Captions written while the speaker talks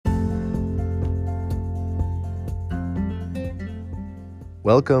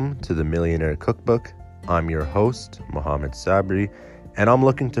Welcome to the Millionaire Cookbook. I'm your host, Mohammed Sabri, and I'm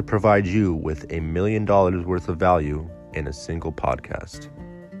looking to provide you with $1 million worth of value in a single podcast.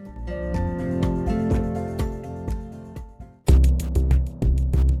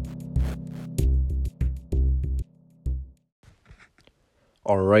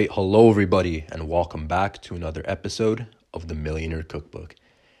 All right, hello everybody, and welcome back to another episode of the Millionaire Cookbook.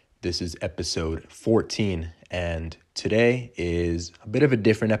 This is episode 14, and today is a bit of a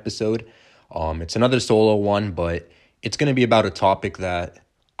different episode. It's another solo one, but it's going to be about a topic that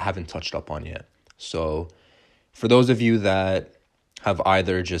I haven't touched up on yet. So for those of you that have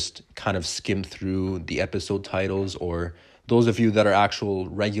either just kind of skimmed through the episode titles, or those of you that are actual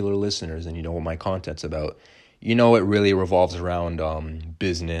regular listeners and you know what my content's about, you know it really revolves around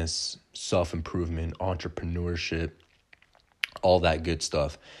business, self-improvement, entrepreneurship, all that good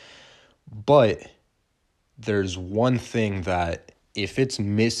stuff. But there's one thing that if it's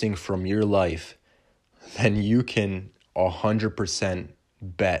missing from your life, then you can 100%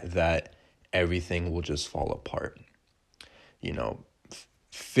 bet that everything will just fall apart. You know,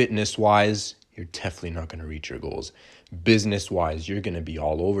 fitness-wise, you're definitely not going to reach your goals. Business-wise, you're going to be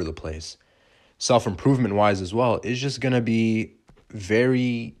all over the place. Self-improvement-wise as well, it's just going to be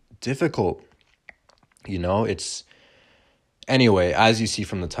very difficult. You know, anyway, as you see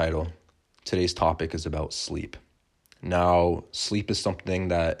from the title, today's topic is about sleep. Now, sleep is something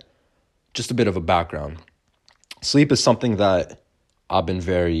that, just a bit of a background. Sleep is something that I've been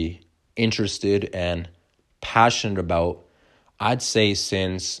very interested and passionate about, I'd say,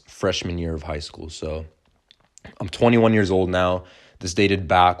 since freshman year of high school. So I'm 21 years old now. This dated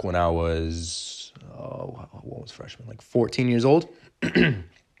back when I was, what was freshman? Like 14 years old.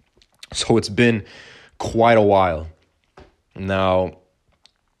 So it's been quite a while. Now,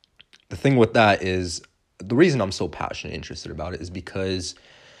 the thing with that is, the reason I'm so passionate and interested about it is because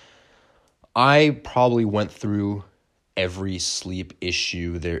I probably went through every sleep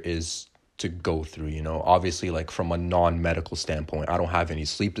issue there is to go through, you know. Obviously, like from a non-medical standpoint, I don't have any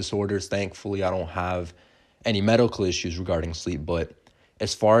sleep disorders, thankfully. I don't have any medical issues regarding sleep, but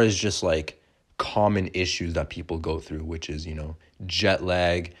as far as just like common issues that people go through, which is, you know, jet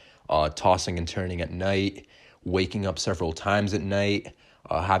lag, tossing and turning at night, waking up several times at night,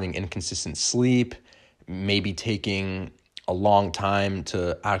 having inconsistent sleep, maybe taking a long time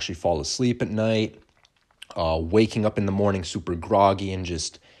to actually fall asleep at night, waking up in the morning super groggy and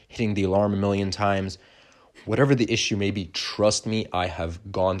just hitting the alarm a million times. Whatever the issue may be, trust me, I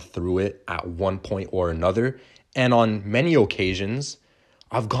have gone through it at one point or another. And on many occasions,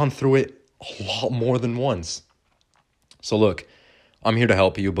 I've gone through it a lot more than once. So look, I'm here to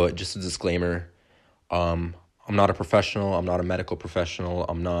help you, but just a disclaimer, I'm not a professional. I'm not a medical professional.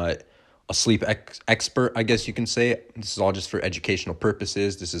 I'm not a sleep expert, I guess you can say. This is all just for educational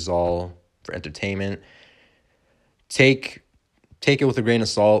purposes. This is all for entertainment. Take it with a grain of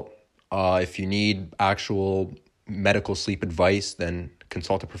salt. If you need actual medical sleep advice, then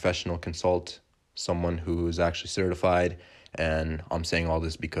consult a professional, consult someone who is actually certified. And I'm saying all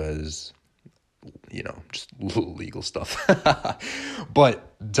this because, you know, just legal stuff.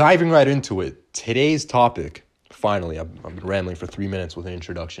 But diving right into it, today's topic, finally, I've been rambling for 3 minutes with an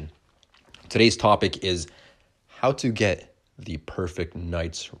introduction. Today's topic is how to get the perfect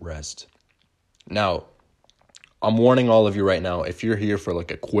night's rest. Now, I'm warning all of you right now, if you're here for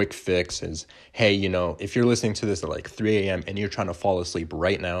like a quick fix, is, hey, you know, if you're listening to this at like 3 a.m. and you're trying to fall asleep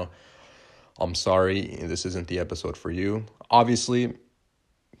right now, I'm sorry, this isn't the episode for you. Obviously,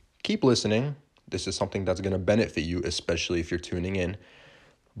 keep listening. This is something that's going to benefit you, especially if you're tuning in.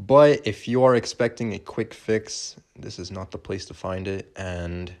 But if you are expecting a quick fix, this is not the place to find it.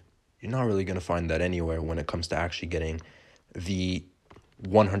 And you're not really going to find that anywhere when it comes to actually getting the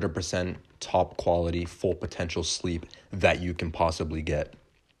 100% top quality, full potential sleep that you can possibly get.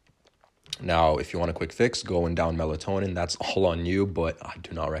 Now, if you want a quick fix, go and down melatonin. That's all on you, but I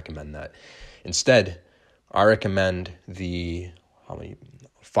do not recommend that. Instead, I recommend the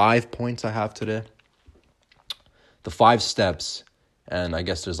 5 points I have today. The 5 steps, and I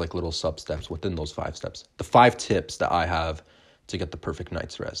guess there's like little sub-steps within those 5 steps. The 5 tips that I have to get the perfect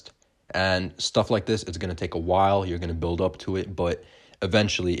night's rest. And stuff like this, it's going to take a while. You're going to build up to it, but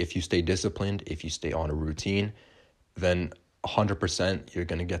eventually, if you stay disciplined, if you stay on a routine, then 100% you're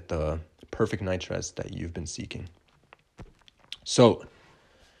going to get the perfect night's rest that you've been seeking. So,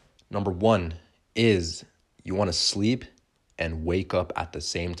 number 1 is you want to sleep and wake up at the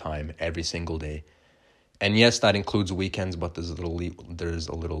same time every single day. And yes, that includes weekends, but there's a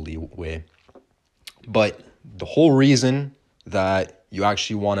little leeway. But the whole reason that you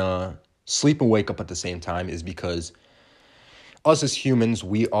actually want to sleep and wake up at the same time is because us as humans,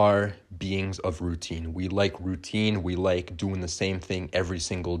 we are beings of routine. We like routine. We like doing the same thing every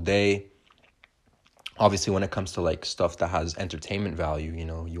single day. Obviously, when it comes to like stuff that has entertainment value,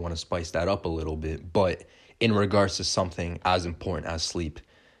 you want to spice that up a little bit. But in regards to something as important as sleep,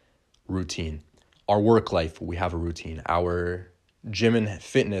 routine. Our work life, we have a routine. Our gym and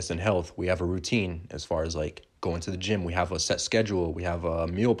fitness and health, we have a routine as far as like going to the gym. We have a set schedule. We have a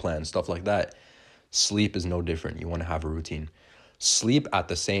meal plan, stuff like that. Sleep is no different. You want to have a routine. Sleep at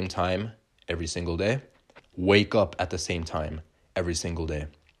the same time every single day. Wake up at the same time every single day.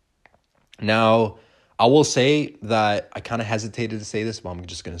 Now, I will say that I kind of hesitated to say this, but I'm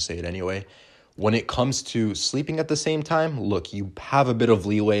just going to say it anyway. When it comes to sleeping at the same time, look, you have a bit of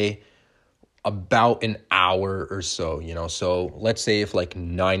leeway, about an hour or so, So let's say if like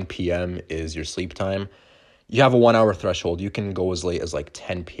 9 p.m. is your sleep time, you have a 1 hour threshold. You can go as late as like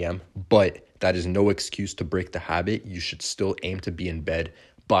 10 p.m., but that is no excuse to break the habit. You should still aim to be in bed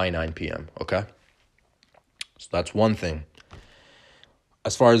by 9 p.m., okay? So that's one thing.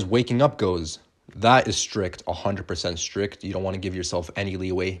 As far as waking up goes, that is strict, 100% strict. You don't want to give yourself any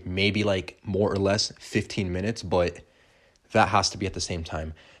leeway, maybe like more or less 15 minutes, but that has to be at the same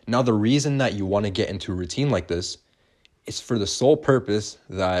time. Now, the reason that you want to get into a routine like this is for the sole purpose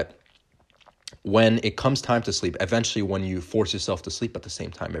that when it comes time to sleep, eventually when you force yourself to sleep at the same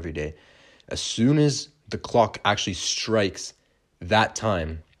time every day, as soon as the clock actually strikes that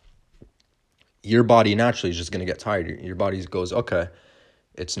time, your body naturally is just going to get tired. Your body goes, okay,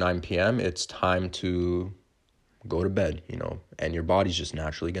 it's 9 p.m. It's time to go to bed, and your body's just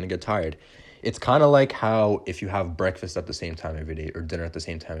naturally going to get tired. It's kind of like how if you have breakfast at the same time every day or dinner at the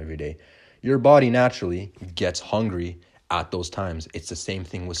same time every day, your body naturally gets hungry at those times. It's the same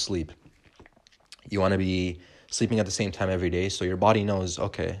thing with sleep. You want to be sleeping at the same time every day so your body knows,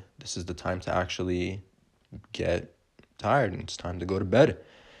 okay, this is the time to actually get tired and it's time to go to bed.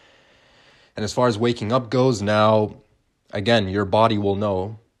 And as far as waking up goes, now, again, your body will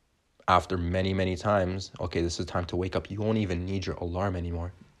know after many, many times, okay, this is time to wake up. You won't even need your alarm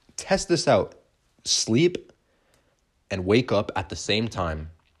anymore. Test this out. Sleep and wake up at the same time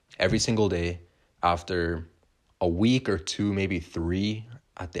every single day after a week or two, maybe 3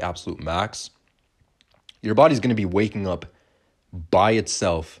 at the absolute max. Your body's going to be waking up by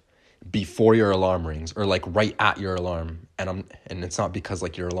itself before your alarm rings or like right at your alarm. And it's not because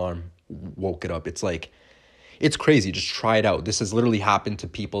like your alarm woke it up. It's like, it's crazy. Just try it out. This has literally happened to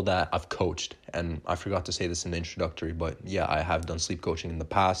people that I've coached. And I forgot to say this in the introductory, but yeah, I have done sleep coaching in the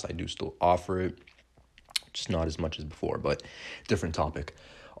past. I do still offer it. Just not as much as before, but different topic.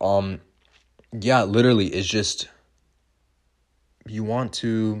 Yeah, literally, it's just, you want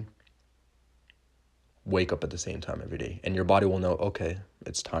to wake up at the same time every day. And your body will know, okay,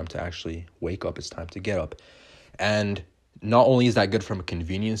 it's time to actually wake up. It's time to get up. And not only is that good from a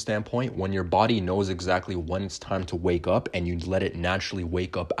convenience standpoint, when your body knows exactly when it's time to wake up and you let it naturally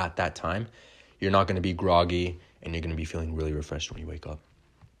wake up at that time, you're not going to be groggy and you're going to be feeling really refreshed when you wake up.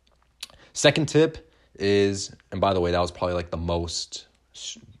 Second tip is, and by the way, that was probably like the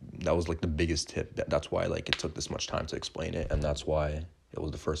biggest tip. That's why like it took this much time to explain it, and that's why it was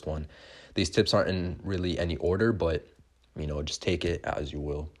the first one. These tips aren't in really any order, but just take it as you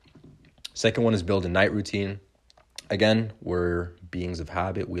will. Second one is build a night routine. Again, we're beings of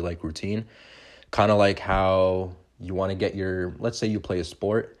habit. We like routine. Kind of like how you want to get let's say you play a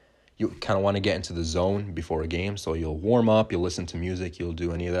sport. You kind of want to get into the zone before a game. So you'll warm up, you'll listen to music, you'll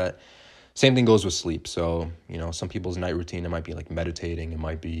do any of that. Same thing goes with sleep. So, some people's night routine, it might be like meditating. It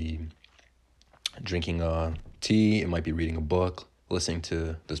might be drinking a tea. It might be reading a book, listening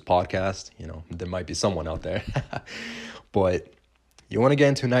to this podcast. There might be someone out there. But you want to get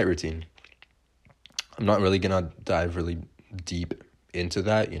into a night routine. I'm not really going to dive really deep into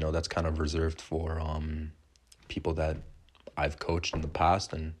that. That's kind of reserved for people that I've coached in the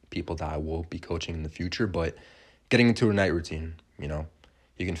past and people that I will be coaching in the future. But getting into a night routine, you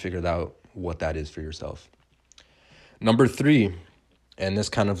can figure out what that is for yourself. Number 3, and this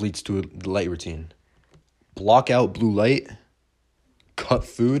kind of leads to the light routine. Block out blue light, cut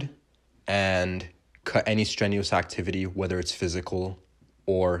food, and cut any strenuous activity, whether it's physical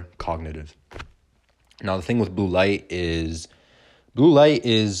or cognitive. Now, the thing with blue light is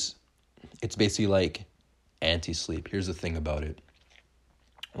it's basically like anti-sleep. Here's the thing about it.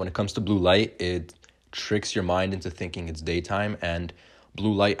 When it comes to blue light, it tricks your mind into thinking it's daytime, and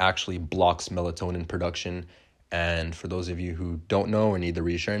blue light actually blocks melatonin production. And for those of you who don't know or need the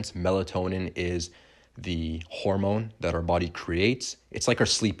reassurance, melatonin is the hormone that our body creates. It's like the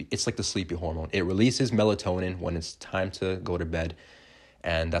sleepy hormone. It releases melatonin when it's time to go to bed.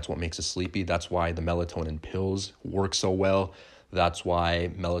 And that's what makes us sleepy. That's why the melatonin pills work so well. That's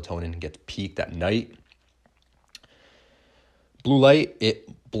why melatonin gets peaked at night. Blue light, it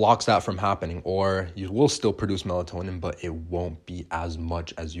blocks that from happening, or you will still produce melatonin, but it won't be as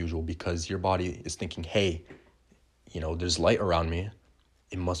much as usual because your body is thinking, hey, there's light around me.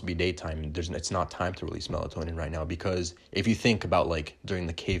 It must be daytime. It's not time to release melatonin right now. Because if you think about like during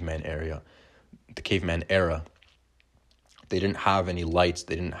the caveman era, they didn't have any lights.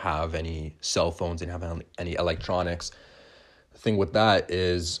 They didn't have any cell phones. They didn't have any electronics. The thing with that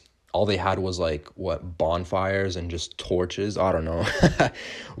is all they had was like bonfires and just torches. I don't know.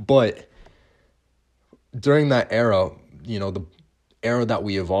 But during that era, the era that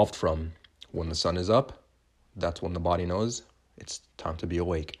we evolved from, when the sun is up, that's when the body knows it's time to be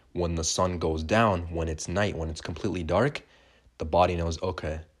awake. When the sun goes down, when it's night, when it's completely dark, the body knows,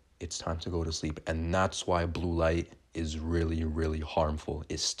 okay, it's time to go to sleep. And that's why blue light is really, really harmful.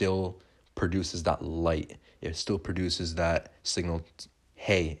 It still produces that light. It still produces that signal,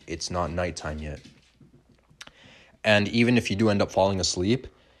 hey, it's not nighttime yet. And even if you do end up falling asleep,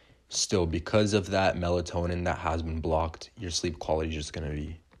 still, because of that melatonin that has been blocked, your sleep quality is just going to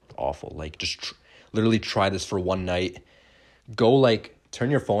be awful. Like, just literally try this for one night. Go, turn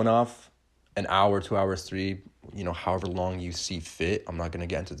your phone off an hour, 2 hours, 3, however long you see fit. I'm not going to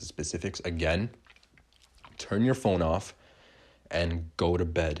get into the specifics again. Turn your phone off and go to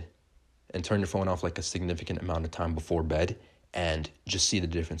bed. And turn your phone off like a significant amount of time before bed. And just see the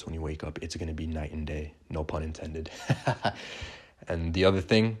difference when you wake up. It's going to be night and day. No pun intended. And the other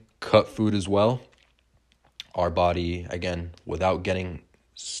thing, cut food as well. Our body, again, without getting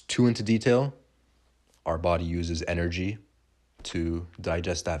too into detail, our body uses energy to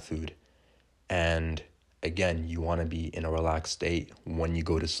digest that food. And again, you want to be in a relaxed state when you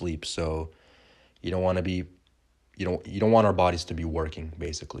go to sleep. So you don't want our bodies to be working,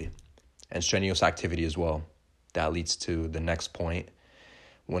 basically. And strenuous activity as well. That leads to the next point.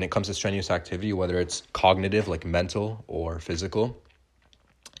 When it comes to strenuous activity, whether it's cognitive, like mental, or physical,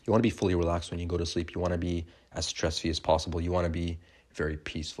 you want to be fully relaxed when you go to sleep. You want to be as stress-free as possible. You want to be very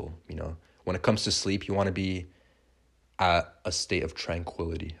peaceful. When it comes to sleep, you want to be at a state of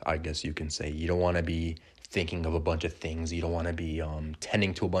tranquility, I guess you can say. You don't want to be thinking of a bunch of things. You don't want to be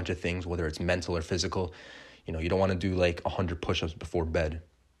tending to a bunch of things, whether it's mental or physical. You don't want to do 100 push-ups before bed.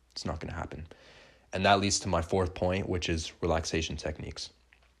 It's not going to happen. And that leads to my fourth point, which is relaxation techniques.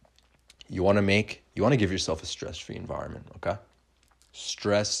 You want to give yourself a stress-free environment, okay?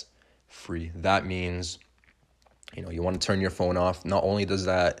 Stress-free. That means, you want to turn your phone off. Not only does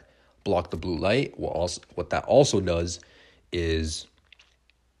that block the blue light, what that also does is,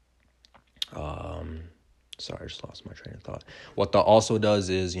 sorry, I just lost my train of thought. What that also does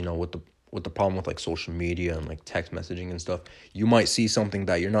is, with the problem with social media and text messaging and stuff, you might see something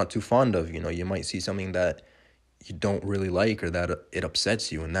that you're not too fond of. You might see something that you don't really like or that it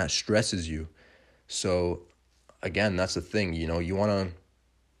upsets you and that stresses you. So again, that's the thing, you want to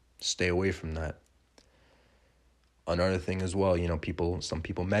stay away from that. Another thing as well, some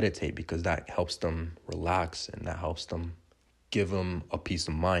people meditate because that helps them relax and that helps them give them a peace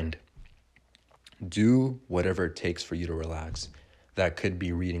of mind. Do whatever it takes for you to relax. That could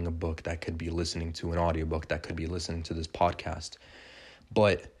be reading a book, that could be listening to an audiobook, that could be listening to this podcast.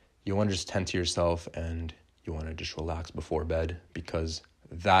 But you want to just tend to yourself and you want to just relax before bed, because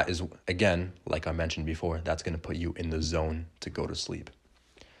that is, again, like I mentioned before, that's going to put you in the zone to go to sleep.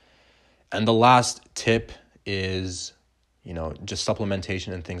 And the last tip is, just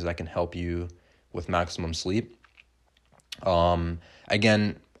supplementation and things that can help you with maximum sleep.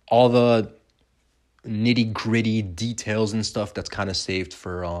 Again, all the nitty-gritty details and stuff, that's kind of saved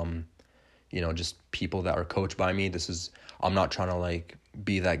for just people that are coached by me. I'm not trying to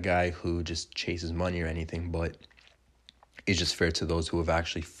be that guy who just chases money or anything, but it's just fair to those who have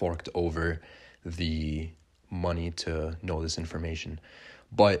actually forked over the money to know this information.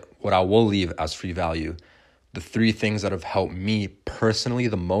 But what I will leave as free value, the 3 things that have helped me personally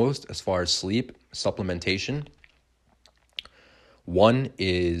the most as far as sleep supplementation. One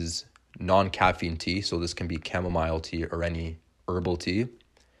is non-caffeine tea. So this can be chamomile tea or any herbal tea.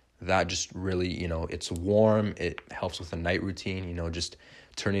 That just really, it's warm. It helps with a night routine, just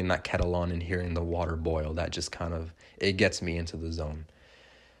turning that kettle on and hearing the water boil. That just it gets me into the zone.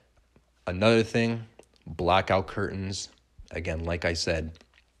 Another thing, blackout curtains. Again, like I said,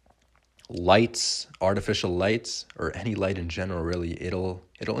 lights, artificial lights, or any light in general, really, it'll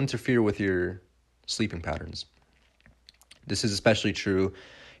interfere with your sleeping patterns. This is especially true.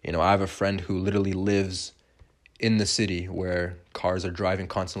 I have a friend who literally lives in the city where cars are driving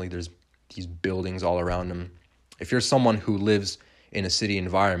constantly. There's these buildings all around him. If you're someone who lives in a city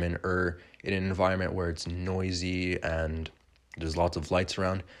environment or in an environment where it's noisy and there's lots of lights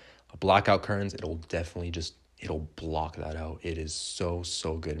around. Blackout curtains, it'll block that out. It is so,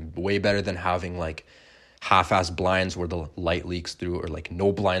 so good. Way better than having like half-ass blinds where the light leaks through, or like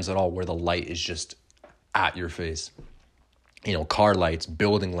no blinds at all where the light is just at your face. Car lights,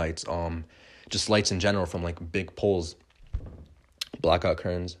 building lights, just lights in general from like big poles. Blackout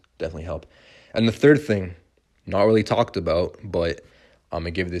curtains definitely help. And the third thing, not really talked about, but I'm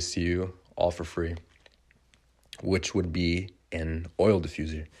gonna give this to you all for free, which would be an oil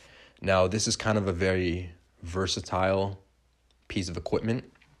diffuser. Now, this is kind of a very versatile piece of equipment.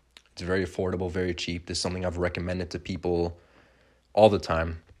 It's very affordable, very cheap. This is something I've recommended to people all the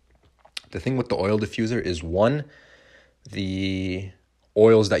time. The thing with the oil diffuser is, one, the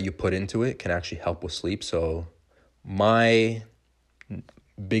oils that you put into it can actually help with sleep. So my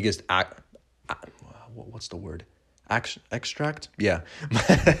biggest what's the word? Extract? Yeah.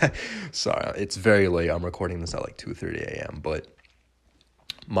 Sorry, it's very late. I'm recording this at like 2:30 a.m. But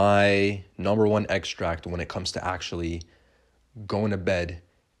my number one extract when it comes to actually going to bed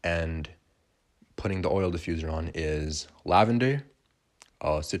and putting the oil diffuser on is lavender,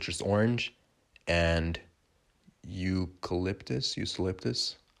 citrus orange, and eucalyptus.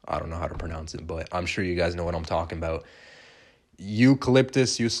 I don't know how to pronounce it, but I'm sure you guys know what I'm talking about.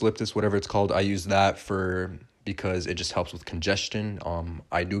 Eucalyptus, whatever it's called. I use that because it just helps with congestion.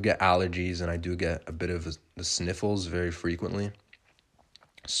 I do get allergies and I do get a bit of the sniffles very frequently.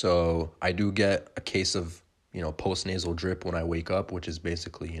 So I do get a case of, postnasal drip when I wake up, which is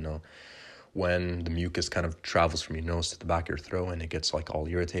basically, when the mucus kind of travels from your nose to the back of your throat and it gets like all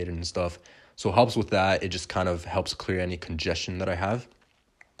irritated and stuff. So it helps with that. It just kind of helps clear any congestion that I have.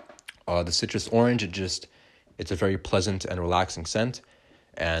 The citrus orange, it's a very pleasant and relaxing scent.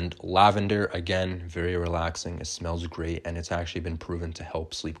 And lavender, again, very relaxing. It smells great, and it's actually been proven to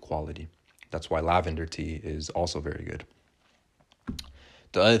help sleep quality. That's why lavender tea is also very good.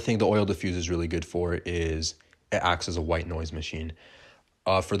 The other thing the oil diffuser is really good for is it acts as a white noise machine.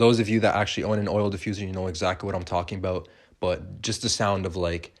 For those of you that actually own an oil diffuser, you know exactly what I'm talking about. But just the sound of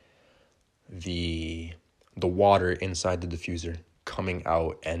like the water inside the diffuser coming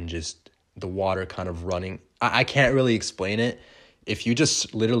out and just the water kind of running. I can't really explain it. If you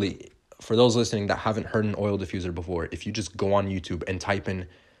just literally, for those listening that haven't heard an oil diffuser before, if you just go on YouTube and type in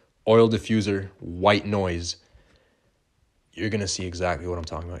oil diffuser white noise, you're going to see exactly what I'm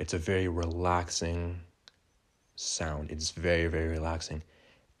talking about. It's a very relaxing sound. It's very, very relaxing.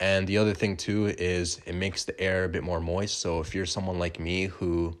 And the other thing too is it makes the air a bit more moist. So if you're someone like me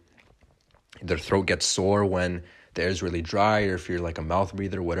who their throat gets sore when the air is really dry, or if you're like a mouth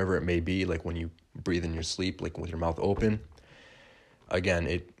breather, whatever it may be, like when you breathe in your sleep, like with your mouth open, again,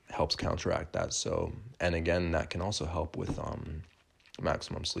 it helps counteract that. So, and again, that can also help with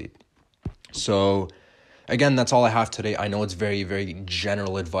maximum sleep. So again, that's all I have today. I know it's very, very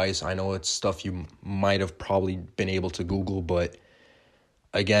general advice. I know it's stuff you might have probably been able to Google, but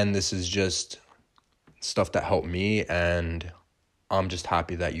again, this is just stuff that helped me, and I'm just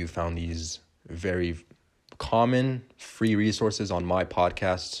happy that you found these very common free resources on my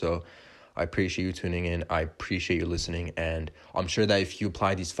podcast. So I appreciate you tuning in. I appreciate you listening. And I'm sure that if you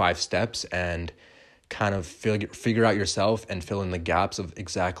apply these 5 steps and kind of figure out yourself and fill in the gaps of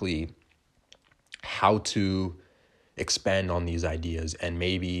exactly how to expand on these ideas and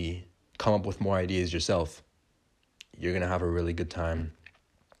maybe come up with more ideas yourself, you're going to have a really good time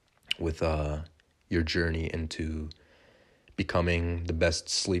with your journey into becoming the best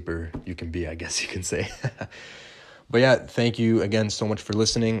sleeper you can be, I guess you can say. But yeah, thank you again so much for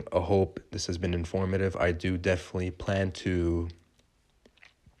listening. I hope this has been informative. I do definitely plan to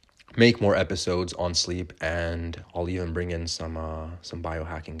make more episodes on sleep, and I'll even bring in some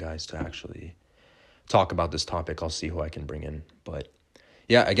biohacking guys to actually talk about this topic. I'll see who I can bring in. But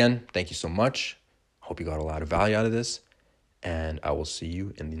yeah, again, thank you so much. Hope you got a lot of value out of this, and I will see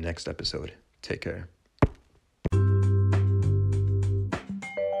you in the next episode. Take care.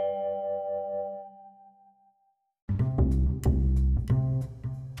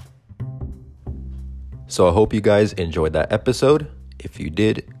 So I hope you guys enjoyed that episode. If you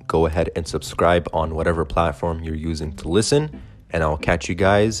did, go ahead and subscribe on whatever platform you're using to listen, and I'll catch you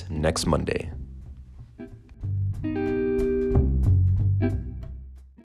guys next Monday.